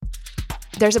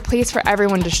There's a place for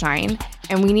everyone to shine,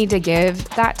 and we need to give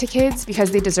that to kids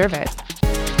because they deserve it.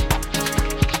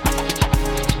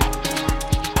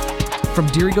 From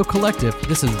Dirigo Collective,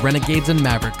 this is Renegades and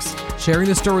Mavericks, sharing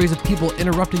the stories of people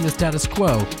interrupting the status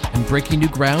quo and breaking new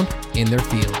ground in their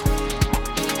field.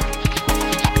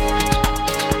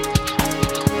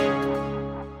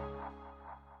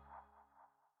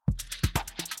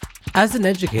 As an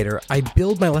educator, I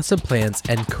build my lesson plans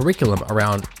and curriculum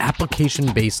around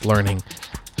application-based learning,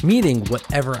 meaning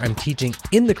whatever I'm teaching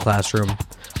in the classroom,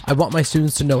 I want my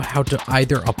students to know how to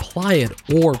either apply it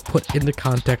or put into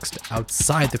context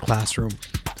outside the classroom.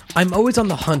 I'm always on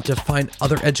the hunt to find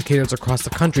other educators across the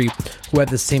country who have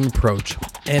the same approach,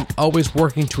 and always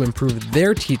working to improve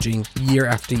their teaching year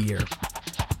after year.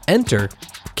 Enter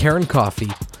Karen Coffey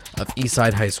of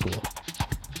Eastside High School.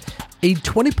 A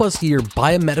 20-plus year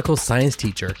biomedical science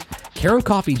teacher, Karen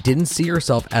Coffey didn't see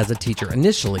herself as a teacher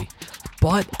initially,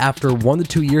 but after 1 to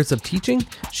 2 years of teaching,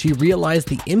 she realized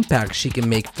the impact she can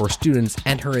make for students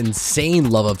and her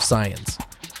insane love of science.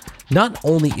 Not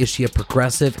only is she a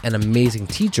progressive and amazing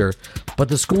teacher, but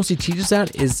the school she teaches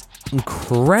at is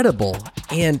incredible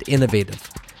and innovative.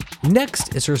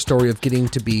 Next is her story of getting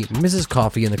to be Mrs.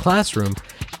 Coffey in the classroom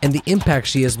and the impact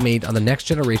she has made on the next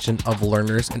generation of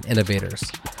learners and innovators.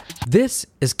 This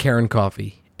is Karen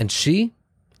Coffey, and she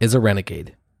is a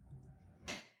renegade.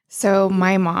 So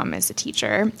my mom is a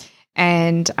teacher,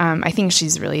 and I think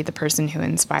she's really the person who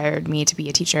inspired me to be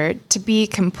a teacher. To be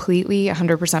completely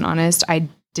 100% honest, I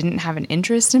didn't have an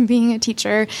interest in being a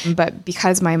teacher, but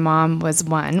because my mom was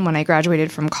one, when I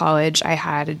graduated from college, I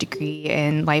had a degree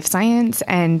in life science,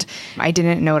 and I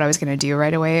didn't know what I was going to do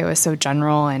right away. It was so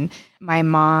general, and my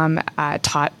mom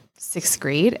taught 6th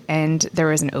grade, and there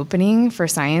was an opening for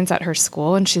science at her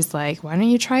school, and she's like, why don't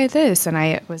you try this? And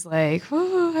I was like,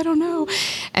 oh, I don't know.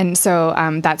 And so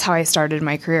that's how I started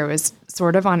my career, was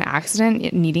sort of on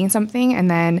accident, needing something. And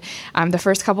then the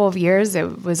first couple of years,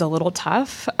 it was a little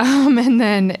tough, and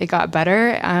then it got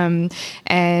better.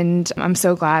 And I'm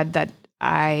so glad that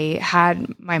I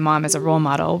had my mom as a role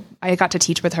model. I got to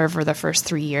teach with her for the first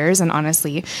 3 years. And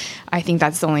honestly, I think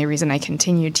that's the only reason I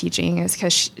continued teaching, is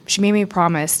because she made me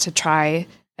promise to try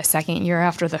a second year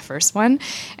after the first one.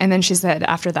 And then she said,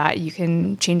 after that, you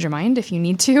can change your mind if you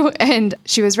need to. And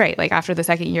she was right. Like after the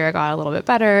second year, it got a little bit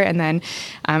better. And then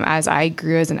as I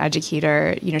grew as an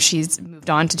educator, she's moved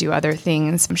on to do other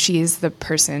things. She's the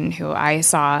person who I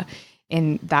saw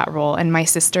in that role. And my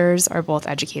sisters are both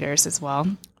educators as well.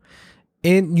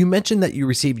 And you mentioned that you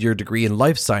received your degree in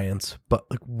life science, but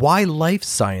why life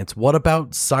science? What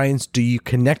about science do you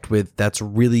connect with that's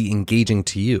really engaging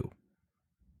to you?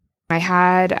 I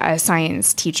had a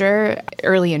science teacher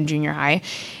early in junior high,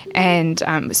 and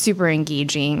super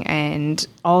engaging, and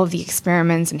all of the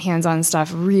experiments and hands-on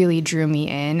stuff really drew me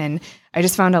in, and I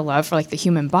just found a love for the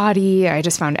human body. I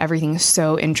just found everything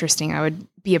so interesting. I would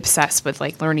be obsessed with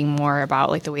learning more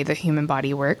about the way the human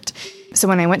body worked. So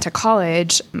when I went to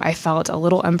college, I felt a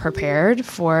little unprepared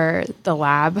for the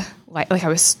lab. I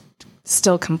was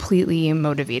still completely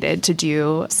motivated to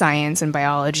do science and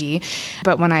biology.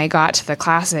 But when I got to the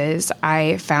classes,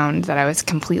 I found that I was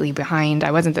completely behind.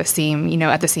 I wasn't the same,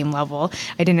 at the same level.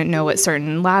 I didn't know what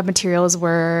certain lab materials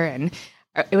were, and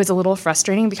it was a little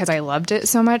frustrating because I loved it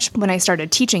so much. When I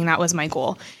started teaching, that was my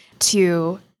goal,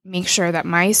 to make sure that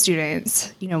my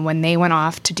students, when they went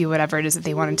off to do whatever it is that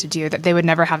they wanted to do, that they would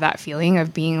never have that feeling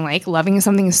of being loving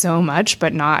something so much,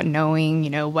 but not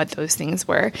knowing, what those things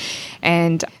were.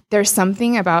 And there's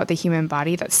something about the human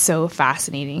body that's so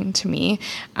fascinating to me.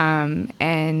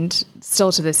 And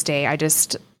still to this day, I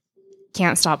just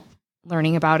can't stop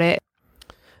learning about it.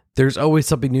 There's always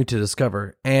something new to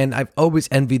discover. And I've always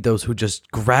envied those who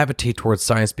just gravitate towards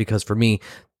science, because for me,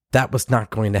 that was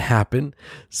not going to happen.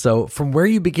 So from where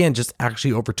you began just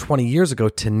actually over 20 years ago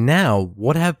to now,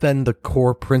 what have been the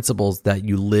core principles that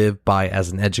you live by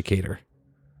as an educator?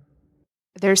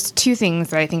 There's 2 things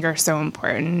that I think are so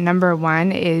important. Number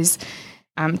one is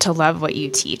to love what you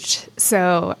teach.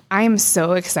 So I am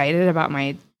so excited about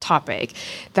my topic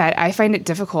that I find it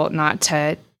difficult not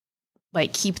to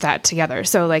keep that together.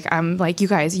 So I'm you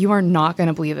guys, you are not going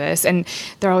to believe this. And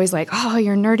they're always like, oh,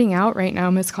 you're nerding out right now,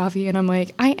 Miss Coffey. And I'm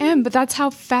like, I am, but that's how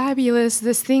fabulous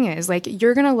this thing is.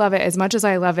 You're going to love it as much as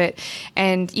I love it.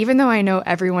 And even though I know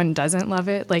everyone doesn't love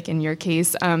it, in your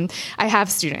case, I have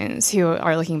students who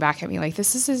are looking back at me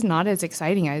this is not as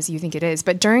exciting as you think it is.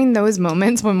 But during those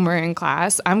moments when we're in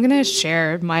class, I'm going to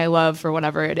share my love for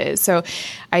whatever it is. So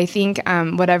I think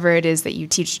whatever it is that you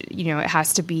teach, you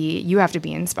have to be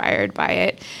inspired by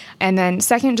it. And then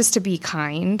second, just to be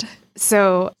kind.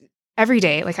 So every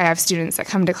day, I have students that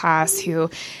come to class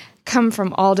who come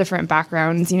from all different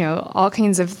backgrounds, all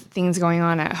kinds of things going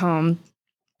on at home.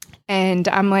 And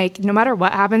I'm like, no matter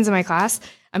what happens in my class,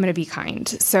 I'm going to be kind.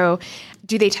 So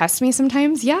do they test me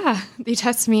sometimes? Yeah, they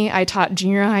test me. I taught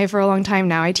junior high for a long time.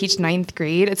 Now I teach ninth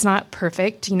grade. It's not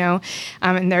perfect, and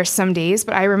there's some days,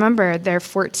 but I remember they're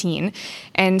 14.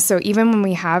 And so even when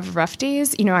we have rough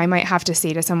days, I might have to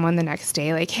say to someone the next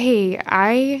day, like, hey,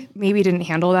 I maybe didn't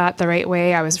handle that the right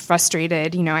way. I was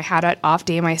frustrated. I had an off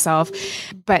day myself,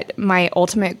 but my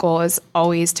ultimate goal is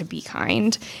always to be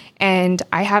kind. And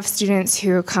I have students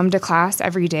who come to class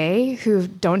every day who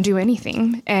don't do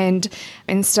anything. And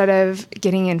instead of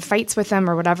getting in fights with them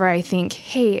or whatever, I think,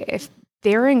 hey, if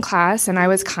they were in class and I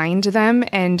was kind to them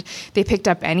and they picked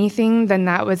up anything, then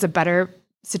that was a better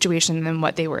situation than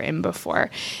what they were in before.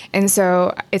 And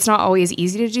so it's not always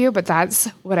easy to do, but that's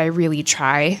what I really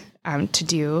try to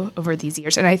do over these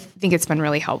years. And I think it's been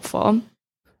really helpful.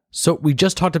 So we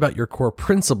just talked about your core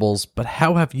principles, but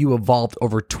how have you evolved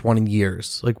over 20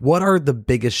 years? Like, what are the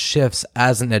biggest shifts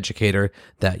as an educator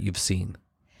that you've seen?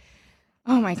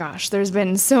 Oh my gosh, there's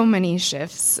been so many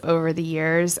shifts over the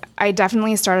years. I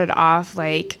definitely started off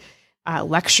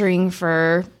lecturing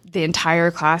for the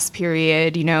entire class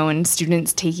period, and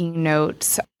students taking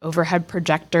notes, overhead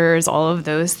projectors, all of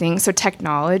those things. So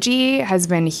technology has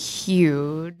been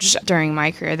huge during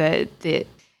my career, the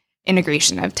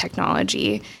integration of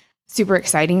technology. Super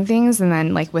exciting things. And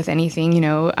then with anything,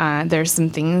 there's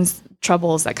some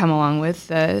troubles that come along with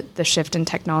the shift in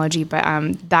technology, but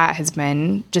that has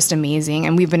been just amazing.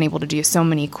 And we've been able to do so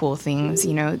many cool things,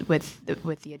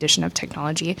 with the addition of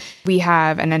technology. We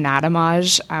have an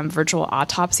Anatomage virtual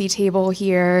autopsy table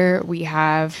here. We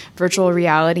have virtual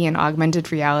reality and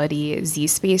augmented reality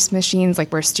Z-Space machines,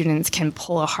 where students can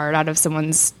pull a heart out of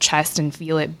someone's chest and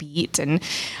feel it beat, and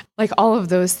all of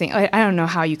those things. I don't know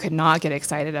how you could not get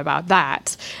excited about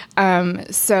that.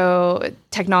 So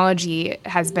technology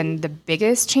has been the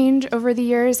biggest change over the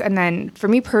years. And then for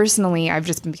me personally, I've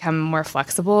just become more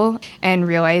flexible and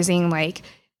realizing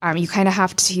you kind of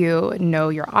have to know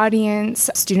your audience.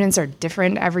 Students are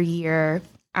different every year.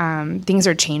 Things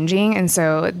are changing. And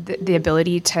so the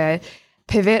ability to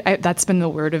pivot, that's been the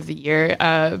word of the year.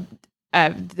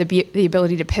 The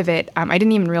ability to pivot. I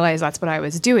didn't even realize that's what I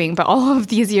was doing, but all of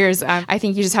these years, I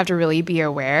think you just have to really be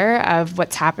aware of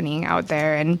what's happening out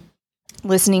there and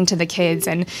listening to the kids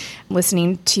and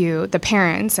listening to the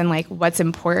parents and what's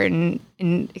important,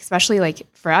 and especially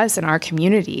for us in our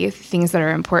community, things that are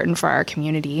important for our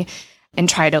community, and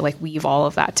try to weave all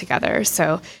of that together.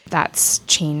 So that's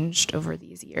changed over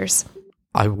these years.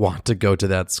 I want to go to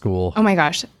that school. Oh my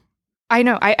gosh. I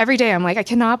know. Every day I'm I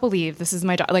cannot believe this is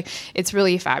my daughter. It's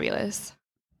really fabulous.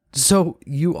 So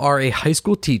you are a high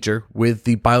school teacher with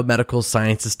the biomedical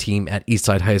sciences team at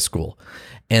Eastside High School.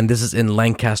 And this is in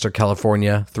Lancaster,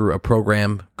 California, through a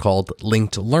program called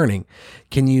Linked Learning.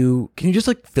 Can you just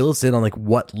fill us in on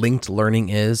what Linked Learning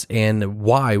is and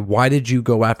why? Why did you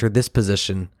go after this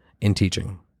position in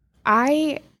teaching?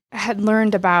 I had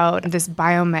learned about this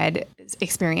biomed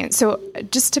experience. So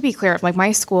just to be clear,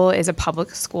 my school is a public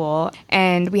school,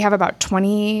 and we have about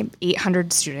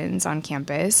 2,800 students on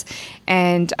campus,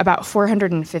 and about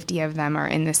 450 of them are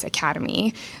in this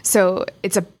academy. So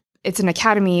it's an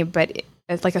academy, but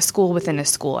it's like a school within a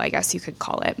school, I guess you could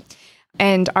call it.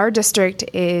 And our district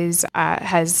has,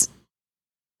 I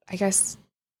guess,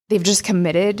 they've just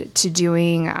committed to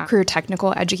doing career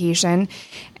technical education,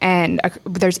 and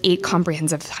there's 8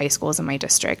 comprehensive high schools in my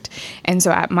district. And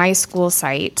so at my school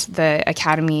site, the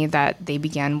academy that they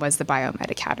began was the Biomed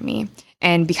Academy.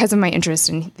 And because of my interest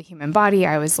in the human body,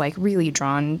 I was really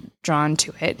drawn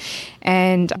to it.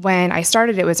 And when I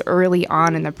started, it was early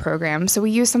on in the program. So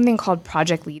we used something called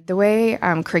Project Lead the Way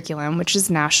curriculum, which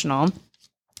is national.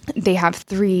 They have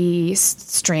 3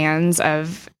 strands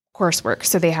of coursework.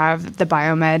 So they have the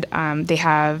biomed, they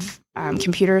have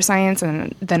computer science,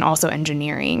 and then also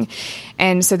engineering.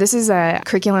 And so this is a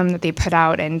curriculum that they put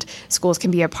out and schools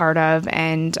can be a part of.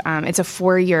 And it's a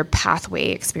 4-year pathway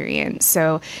experience.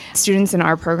 So students in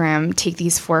our program take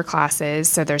these 4 classes.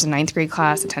 So there's a 9th grade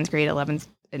class, a 10th grade, 11th,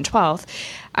 and 12th.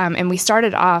 And we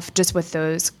started off just with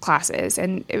those classes.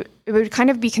 And it would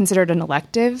kind of be considered an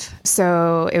elective.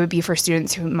 So it would be for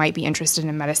students who might be interested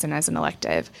in medicine as an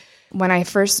elective. When I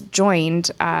first joined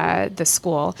the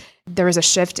school, there was a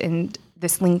shift in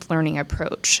this linked learning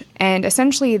approach. And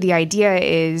essentially the idea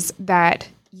is that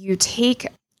you take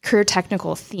career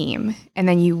technical theme and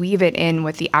then you weave it in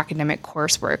with the academic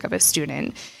coursework of a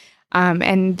student.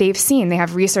 And they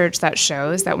have research that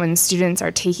shows that when students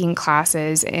are taking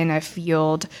classes in a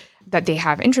field that they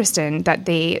have interest in, that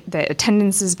the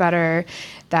attendance is better,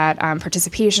 that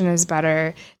participation is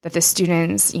better, that the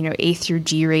students, A through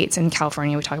G rates in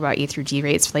California, we talk about A through G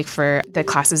rates, like for the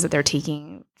classes that they're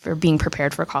taking for being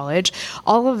prepared for college,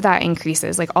 all of that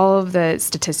increases. Like all of the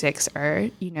statistics are,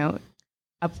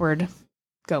 upward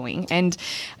going. And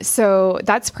so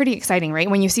that's pretty exciting, right?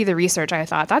 When you see the research, I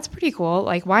thought that's pretty cool.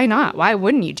 Like, why not? Why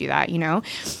wouldn't you do that?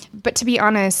 But to be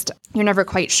honest, you're never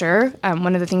quite sure.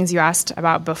 One of the things you asked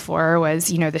about before was,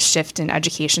 the shift in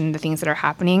education, the things that are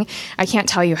happening. I can't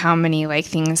tell you how many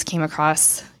things came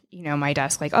across my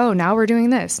desk, like, oh, now we're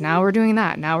doing this, now we're doing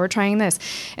that, now we're trying this.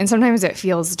 And sometimes it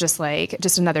feels just like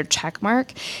just another check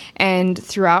mark. And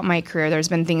throughout my career, there's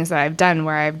been things that I've done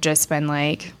where I've just been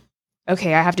like,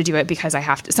 okay, I have to do it because I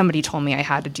have to, somebody told me I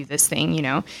had to do this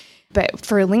thing, But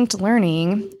for linked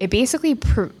learning, it basically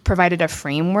provided a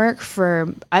framework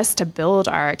for us to build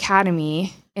our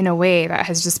academy in a way that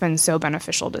has just been so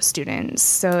beneficial to students.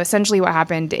 So essentially what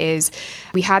happened is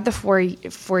we had the four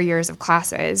years of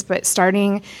classes, but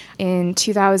starting in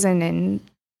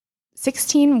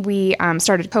 2016, we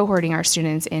started cohorting our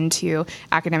students into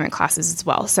academic classes as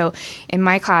well. So in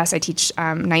my class, I teach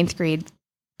ninth grade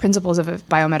Principles of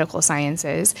Biomedical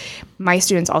Sciences. My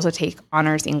students also take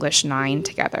Honors English 9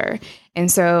 together. And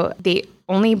so the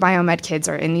only biomed kids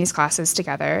are in these classes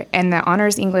together. And the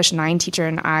Honors English 9 teacher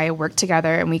and I work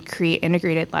together and we create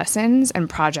integrated lessons and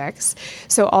projects.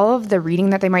 So all of the reading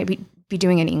that they might be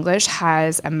doing in English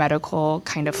has a medical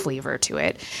kind of flavor to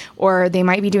it. Or they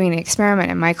might be doing an experiment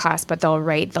in my class, but they'll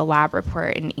write the lab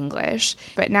report in English.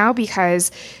 But now because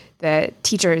the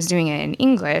teacher is doing it in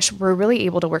English, we're really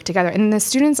able to work together. And the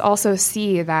students also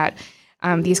see that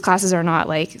these classes are not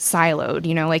siloed,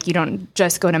 you don't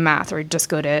just go to math or just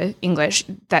go to English,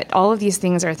 that all of these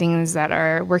things are things that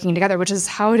are working together, which is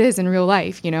how it is in real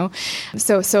life,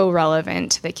 so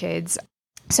relevant to the kids.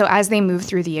 So as they move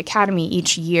through the academy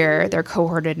each year, they're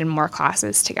cohorted in more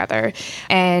classes together.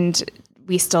 And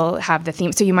we still have the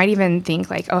theme. So you might even think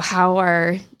how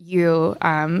are you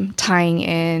tying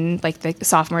in, the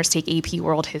sophomores take AP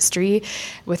World History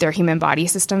with their Human Body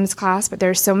Systems class, but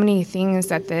there's so many things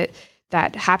that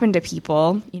happen to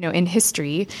people, in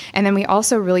history. And then we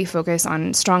also really focus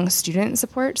on strong student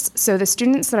supports. So the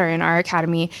students that are in our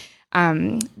academy,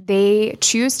 they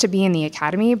choose to be in the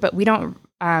academy, but we don't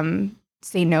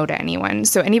say no to anyone.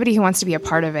 So anybody who wants to be a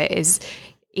part of it is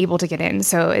able to get in.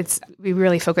 So we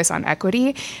really focus on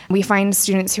equity. We find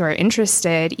students who are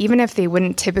interested, even if they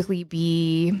wouldn't typically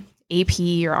be AP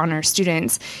or honor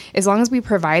students, as long as we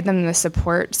provide them the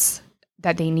supports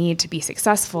that they need to be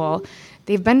successful,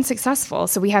 they've been successful.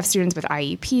 So we have students with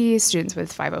IEPs, students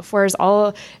with 504s,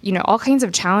 all kinds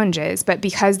of challenges, but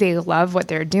because they love what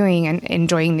they're doing and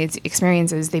enjoying these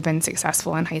experiences, they've been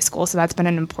successful in high school. So that's been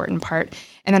an important part.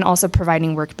 And then also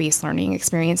providing work-based learning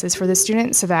experiences for the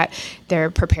students so that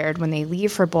they're prepared when they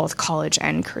leave for both college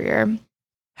and career.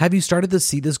 Have you started to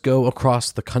see this go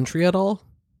across the country at all?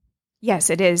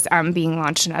 Yes, it is being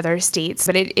launched in other states,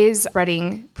 but it is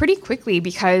spreading pretty quickly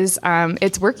because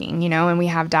it's working, and we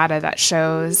have data that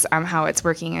shows how it's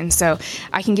working. And so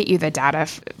I can get you the data,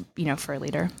 for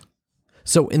later.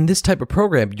 So in this type of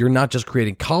program, you're not just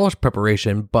creating college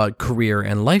preparation, but career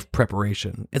and life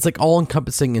preparation. It's all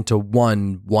encompassing into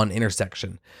one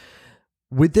intersection.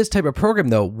 With this type of program,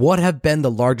 though, what have been the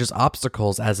largest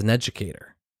obstacles as an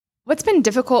educator? What's been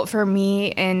difficult for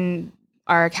me in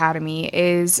our academy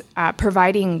is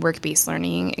providing work-based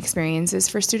learning experiences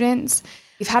for students.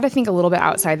 We've had to think a little bit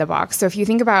outside the box. So if you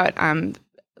think about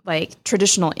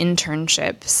traditional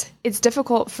internships, it's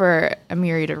difficult for a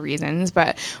myriad of reasons.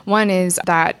 But one is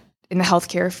that in the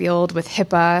healthcare field with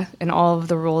HIPAA and all of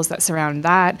the rules that surround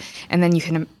that, and then you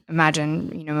can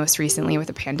imagine, most recently with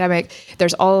the pandemic,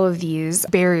 there's all of these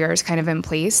barriers kind of in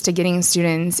place to getting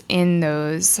students in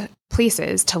those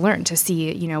places to learn, to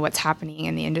see, what's happening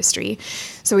in the industry.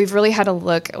 So we've really had to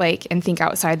look and think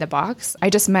outside the box. I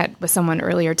just met with someone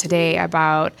earlier today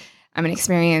about an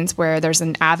experience where there's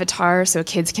an avatar, so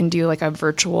kids can do a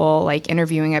virtual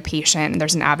interviewing a patient, and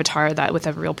there's an avatar that with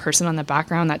a real person on the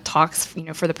background that talks,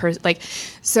 for the person.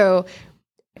 So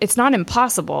it's not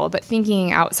impossible, but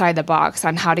thinking outside the box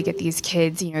on how to get these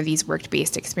kids, these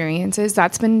work-based experiences,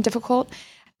 that's been difficult.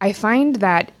 I find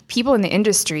that people in the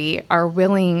industry are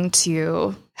willing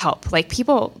to help.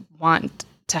 People want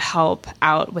to help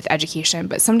out with education,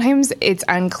 but sometimes it's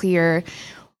unclear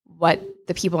what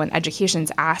the people in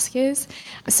education's ask is.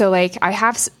 So I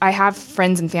have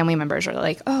friends and family members who are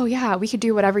like, oh yeah, we could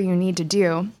do whatever you need to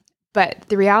do. But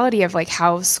the reality of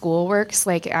how school works,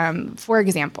 for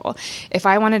example, if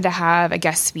I wanted to have a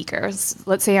guest speaker,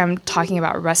 let's say I'm talking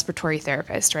about a respiratory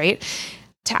therapist, right?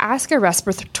 to ask a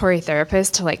respiratory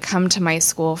therapist to like come to my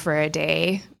school for a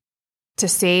day to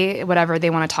say whatever they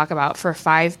want to talk about for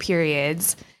 5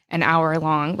 periods, an hour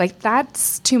long, like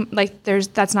that's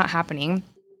that's not happening.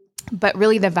 But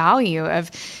really the value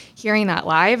of hearing that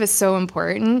live is so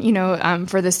important,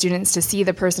 for the students to see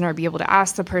the person or be able to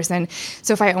ask the person.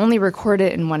 So if I only record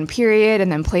it in one period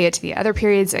and then play it to the other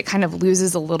periods, it kind of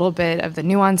loses a little bit of the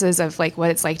nuances of like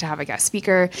what it's like to have a guest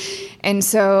speaker. And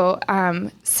so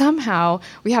somehow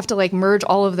we have to like merge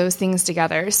all of those things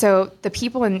together. So the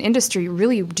people in the industry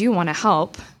really do want to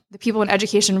help. The people in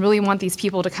education really want these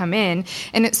people to come in.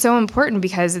 And it's so important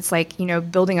because it's like,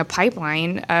 building a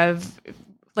pipeline of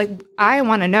like, I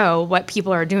want to know what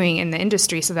people are doing in the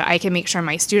industry so that I can make sure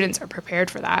my students are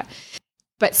prepared for that.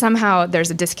 But somehow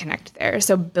there's a disconnect there.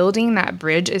 So building that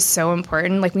bridge is so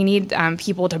important. Like we need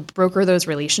people to broker those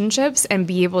relationships and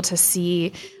be able to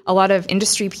see a lot of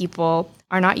industry people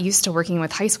are not used to working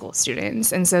with high school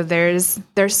students. And so there's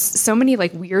so many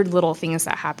like weird little things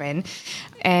that happen.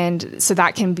 And so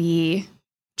that can be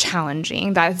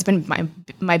challenging. That's been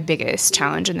my biggest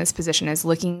challenge in this position, is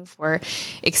looking for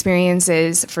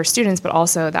experiences for students, but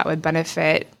also that would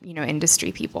benefit,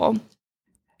 industry people.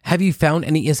 Have you found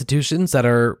any institutions that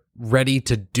are ready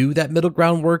to do that middle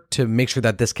ground work to make sure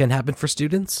that this can happen for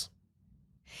students?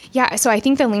 Yeah, so I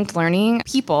think the linked learning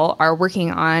people are working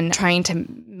on trying to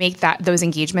make those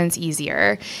engagements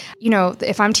easier.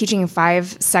 If I'm teaching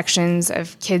 5 sections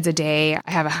of kids a day,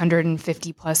 I have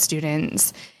 150 plus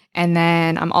students. And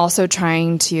then I'm also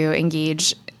trying to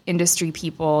engage industry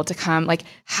people to come. Like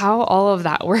how all of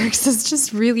that works is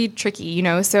just really tricky,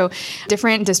 So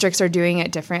different districts are doing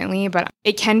it differently, but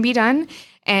it can be done.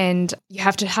 And you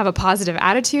have to have a positive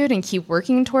attitude and keep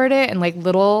working toward it. And like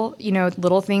little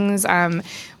things.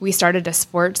 We started a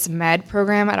sports med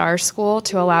program at our school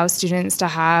to allow students to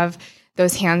have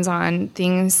those hands-on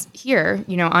things here,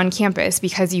 on campus,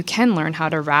 because you can learn how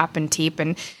to wrap and tape.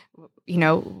 And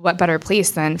what better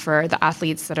place than for the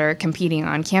athletes that are competing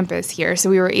on campus here. So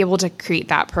we were able to create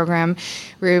that program.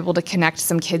 We were able to connect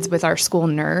some kids with our school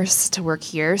nurse to work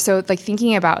here. So like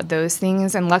thinking about those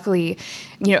things, and luckily,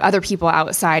 other people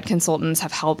outside, consultants,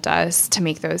 have helped us to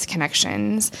make those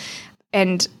connections.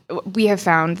 And we have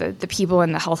found that the people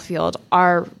in the health field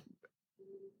are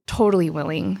totally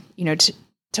willing,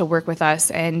 to work with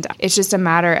us. And it's just a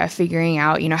matter of figuring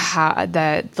out, how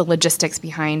the logistics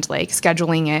behind like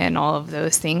scheduling it and all of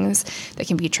those things that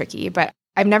can be tricky. But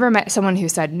I've never met someone who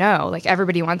said no. Like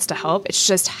everybody wants to help. It's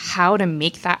just how to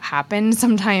make that happen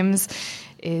sometimes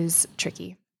is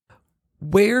tricky.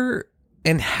 Where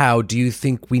and how do you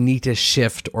think we need to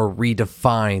shift or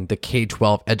redefine the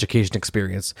K-12 education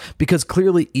experience? Because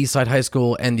clearly Eastside High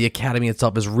School and the academy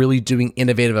itself is really doing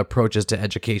innovative approaches to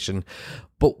education.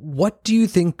 But what do you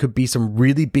think could be some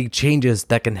really big changes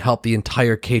that can help the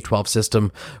entire K-12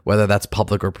 system, whether that's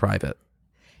public or private?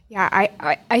 Yeah,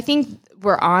 I think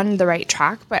we're on the right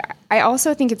track, but I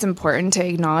also think it's important to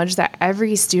acknowledge that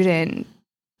every student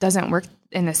doesn't work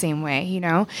in the same way,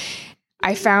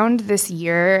 I found this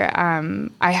year,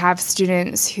 I have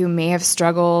students who may have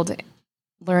struggled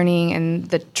learning in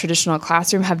the traditional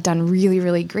classroom have done really,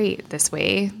 really great this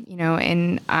way,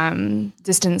 in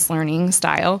distance learning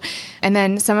style. And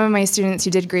then some of my students who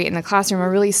did great in the classroom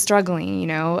are really struggling,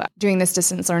 doing this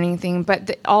distance learning thing.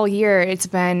 But all year, it's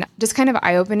been just kind of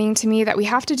eye-opening to me that we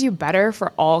have to do better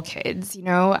for all kids,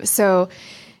 So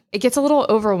it gets a little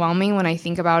overwhelming when I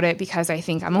think about it, because I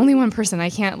think I'm only one person. I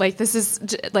can't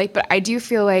but I do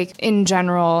feel like in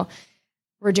general,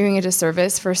 we're doing a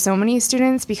disservice for so many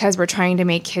students because we're trying to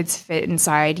make kids fit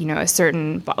inside, a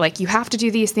certain, like you have to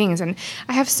do these things. And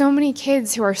I have so many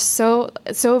kids who are so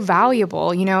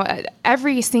valuable,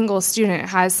 every single student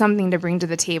has something to bring to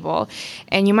the table,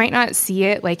 and you might not see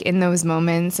it like in those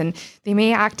moments, and they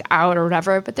may act out or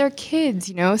whatever, but they're kids,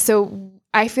 so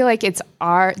I feel like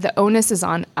the onus is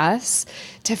on us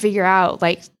to figure out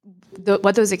like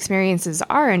what those experiences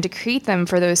are and to create them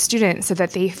for those students so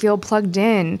that they feel plugged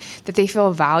in, that they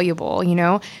feel valuable.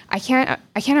 I can't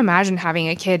imagine having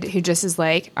a kid who just is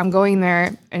like, I'm going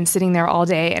there and sitting there all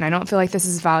day and I don't feel like this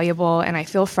is valuable and I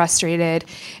feel frustrated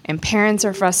and parents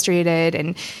are frustrated,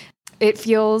 and it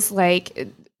feels like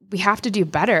we have to do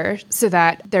better so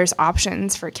that there's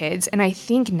options for kids. And I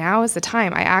think now is the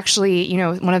time. I actually,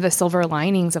 one of the silver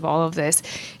linings of all of this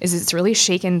is it's really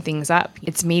shaken things up.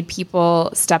 It's made people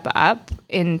step up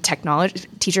in technology.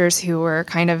 Teachers who were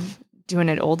kind of doing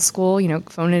it old school,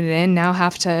 phoning it in, now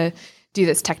have to do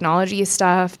this technology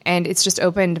stuff. And it's just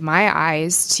opened my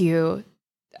eyes to,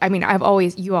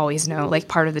 you always know, like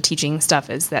part of the teaching stuff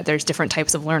is that there's different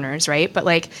types of learners, right? But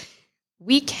like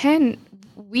we can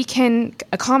we can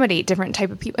accommodate different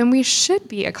type of people, and we should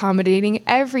be accommodating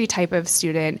every type of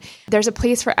student. There's a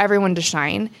place for everyone to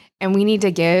shine, and we need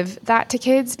to give that to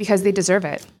kids because they deserve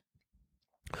it.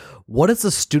 What is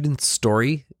a student's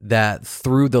story that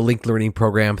through the Link Learning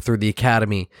program, through the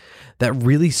academy, that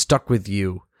really stuck with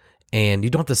you? And you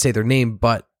don't have to say their name,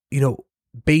 but,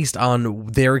 based on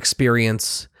their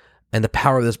experience and the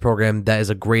power of this program, that is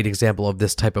a great example of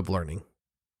this type of learning.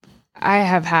 I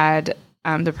have had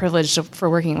the privilege for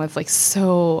working with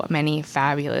so many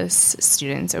fabulous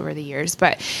students over the years.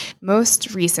 But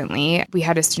most recently, we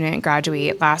had a student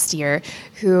graduate last year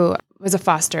who was a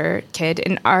foster kid.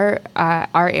 In our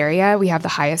area, we have the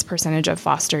highest percentage of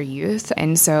foster youth.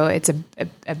 And so it's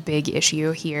a big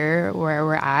issue here where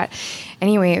we're at.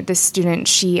 Anyway, this student,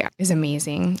 she is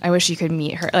amazing. I wish you could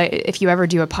meet her. If you ever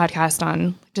do a podcast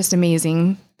on just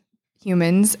amazing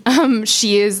humans,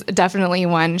 she is definitely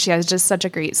one. She has just such a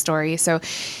great story. So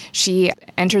she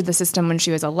entered the system when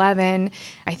she was 11.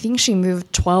 I think she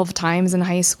moved 12 times in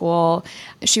high school.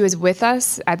 She was with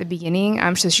us at the beginning.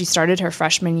 So she started her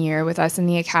freshman year with us in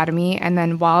the academy. And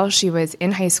then while she was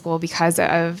in high school, because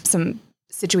of some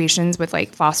situations with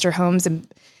foster homes and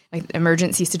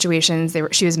emergency situations,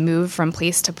 she was moved from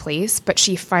place to place, but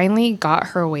she finally got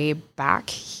her way back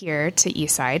here to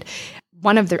Eastside.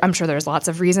 I'm sure there's lots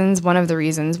of reasons. One of the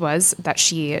reasons was that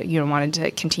she, wanted to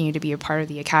continue to be a part of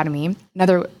the academy.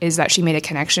 Another is that she made a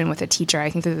connection with a teacher. I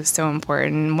think this is so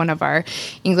important. One of our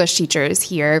English teachers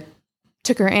here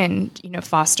took her in,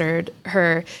 fostered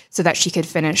her so that she could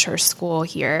finish her school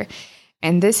here.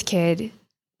 And this kid,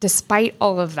 despite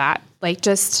all of that,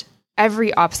 just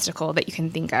every obstacle that you can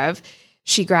think of,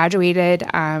 she graduated.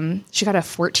 She got a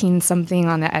 14-something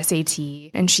on the SAT,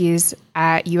 and she's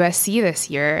at USC this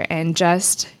year and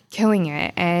just killing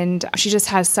it. And she just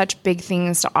has such big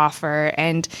things to offer.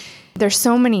 And there's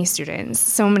so many students,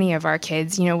 so many of our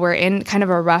kids, we're in kind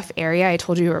of a rough area. I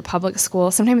told you we're a public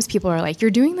school. Sometimes people are like, you're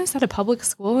doing this at a public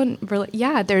school? And we're like,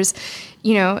 yeah, there's,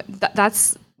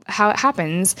 that's how it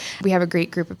happens. We have a great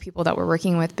group of people that we're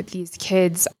working with, but these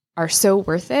kids are so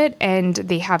worth it, and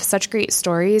they have such great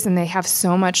stories, and they have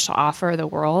so much to offer the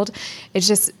world. It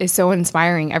just is so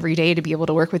inspiring every day to be able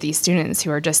to work with these students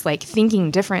who are just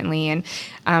thinking differently. And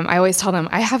I always tell them,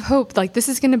 I have hope. This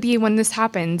is going to be when this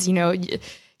happens,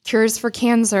 cures for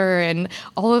cancer and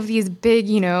all of these big,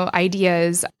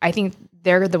 ideas. I think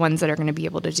they're the ones that are going to be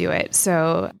able to do it.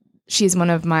 So she's one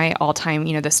of my all-time,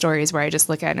 the stories where I just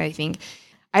look at it and I think,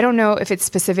 I don't know if it's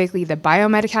specifically the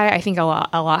biomedical. I think a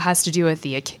lot has to do with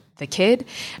the kid,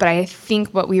 but I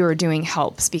think what we were doing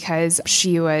helps because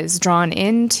she was drawn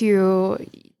into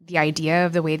the idea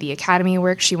of the way the academy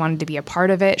works. She wanted to be a part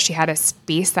of it. She had a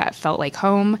space that felt like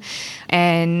home,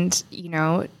 and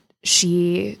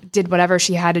she did whatever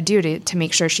she had to do to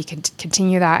make sure she could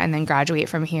continue that and then graduate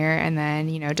from here, and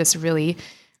then just really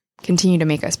continue to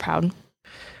make us proud.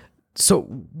 So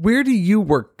where do you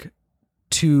work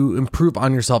to improve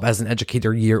on yourself as an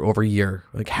educator year over year?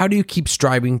 How do you keep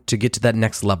striving to get to that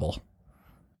next level?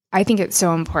 I think it's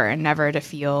so important never to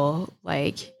feel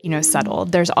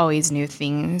settled. There's always new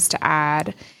things to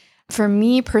add. For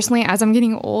me personally, as I'm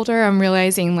getting older, I'm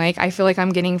realizing I feel like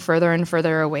I'm getting further and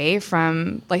further away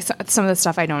from some of the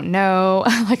stuff I don't know.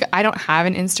 I don't have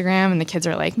an Instagram, and the kids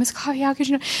are like, Miss Coffey, how could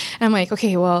you know? And I'm like,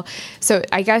 okay, well, so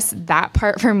I guess that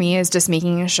part for me is just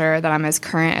making sure that I'm as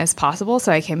current as possible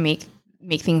so I can make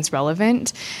things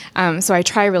relevant. So I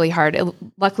try really hard.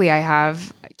 Luckily, I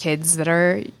have kids that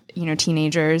are,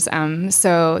 teenagers.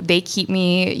 So they keep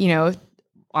me,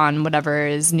 on whatever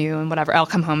is new and whatever. I'll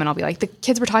come home and I'll be like, the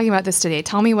kids were talking about this today.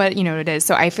 Tell me what, it is.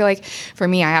 So I feel like for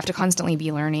me, I have to constantly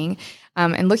be learning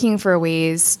and looking for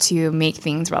ways to make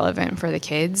things relevant for the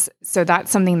kids. So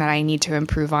that's something that I need to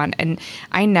improve on. And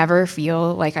I never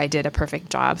feel like I did a perfect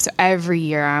job. So every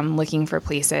year I'm looking for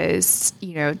places,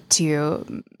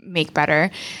 to make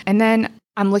better. And then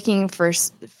I'm looking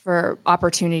for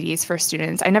opportunities for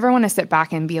students. I never want to sit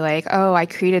back and be like, oh, I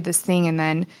created this thing and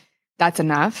then that's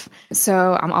enough.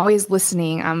 So I'm always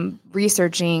listening. I'm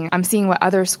researching. I'm seeing what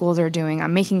other schools are doing.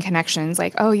 I'm making connections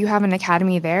like, oh, you have an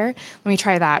academy there? Let me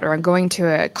try that. Or I'm going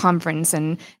to a conference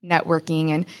and networking.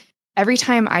 And every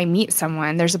time I meet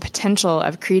someone, there's a potential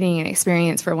of creating an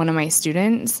experience for one of my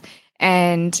students,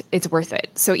 and it's worth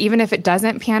it. So even if it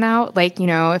doesn't pan out,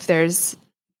 if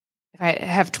I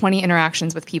have 20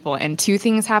 interactions with people and 2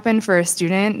 things happen for a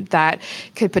student that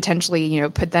could potentially,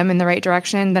 put them in the right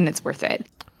direction, then it's worth it.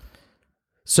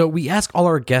 So we ask all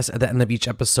our guests at the end of each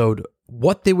episode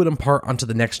what they would impart onto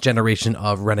the next generation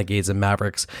of Renegades and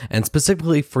Mavericks. And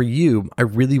specifically for you, I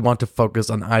really want to focus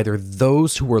on either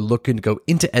those who are looking to go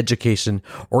into education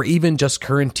or even just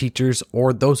current teachers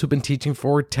or those who've been teaching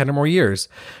for 10 or more years.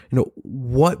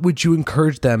 What would you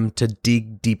encourage them to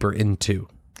dig deeper into?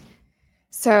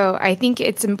 So I think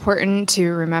it's important to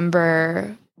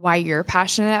remember why you're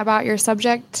passionate about your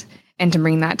subject and to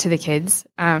bring that to the kids,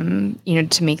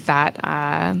 to make that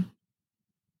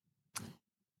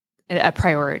a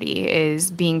priority is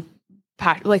being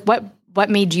what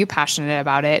made you passionate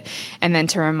about it, and then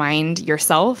to remind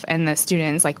yourself and the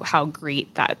students how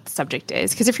great that subject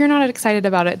is. Because if you're not excited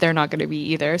about it, they're not going to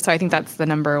be either. So I think that's the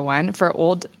number one for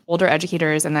older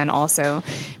educators, and then also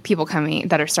people coming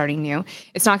that are starting new.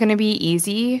 It's not going to be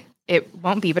easy. It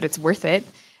won't be, but it's worth it.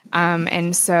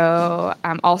 And so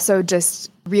also just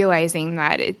realizing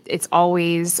that it's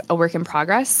always a work in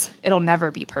progress. It'll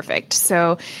never be perfect.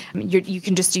 So you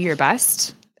can just do your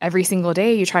best. Every single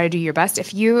day, you try to do your best.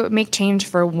 If you make change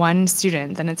for one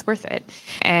student, then it's worth it.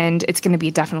 And it's going to be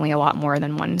definitely a lot more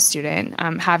than one student.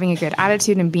 Having a good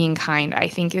attitude and being kind, I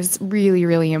think, is really,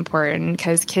 really important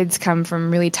because kids come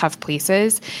from really tough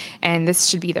places. And this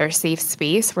should be their safe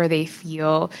space where they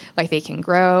feel like they can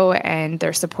grow and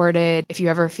they're supported. If you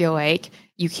ever feel like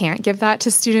you can't give that to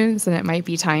students, then it might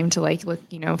be time to look,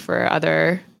 for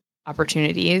other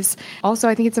opportunities. Also,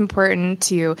 I think it's important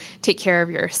to take care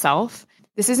of yourself.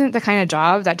 This isn't the kind of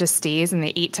job that just stays in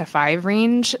the 8 to 5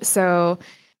 range. So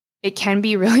it can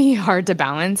be really hard to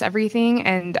balance everything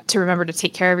and to remember to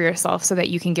take care of yourself so that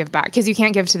you can give back, because you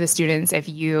can't give to the students if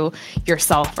you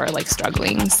yourself are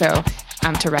struggling. So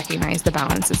to recognize the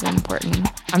balance is important.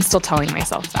 I'm still telling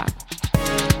myself that.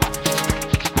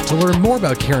 To learn more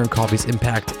about Karen Coffey's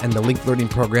impact and the Link Learning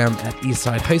Program at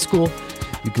Eastside High School,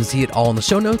 you can see it all in the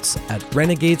show notes at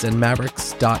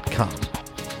renegadesandmavericks.com.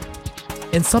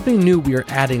 And something new we are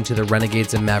adding to the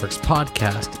Renegades and Mavericks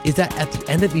podcast is that at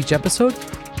the end of each episode,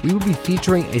 we will be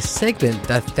featuring a segment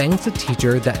that thanks a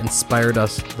teacher that inspired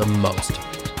us the most.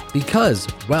 Because,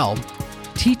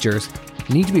 teachers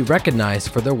need to be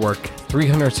recognized for their work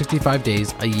 365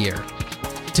 days a year.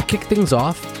 To kick things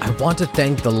off, I want to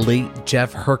thank the late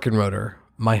Jeff Herkenroder,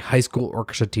 my high school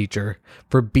orchestra teacher,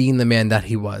 for being the man that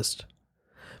he was.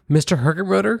 Mr.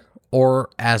 Herkenroder, or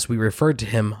as we referred to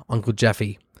him, Uncle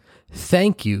Jeffy,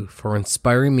 thank you for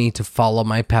inspiring me to follow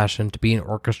my passion to be an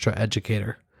orchestra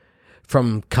educator.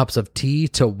 From cups of tea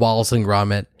to waltz and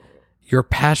grommet, your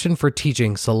passion for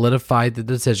teaching solidified the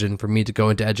decision for me to go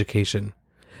into education.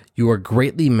 You are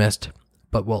greatly missed,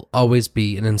 but will always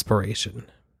be an inspiration.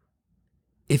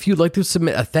 If you'd like to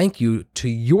submit a thank you to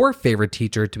your favorite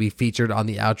teacher to be featured on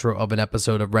the outro of an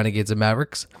episode of Renegades and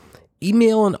Mavericks,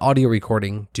 email an audio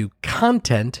recording to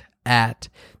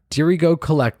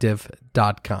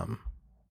content@dirigocollective.com.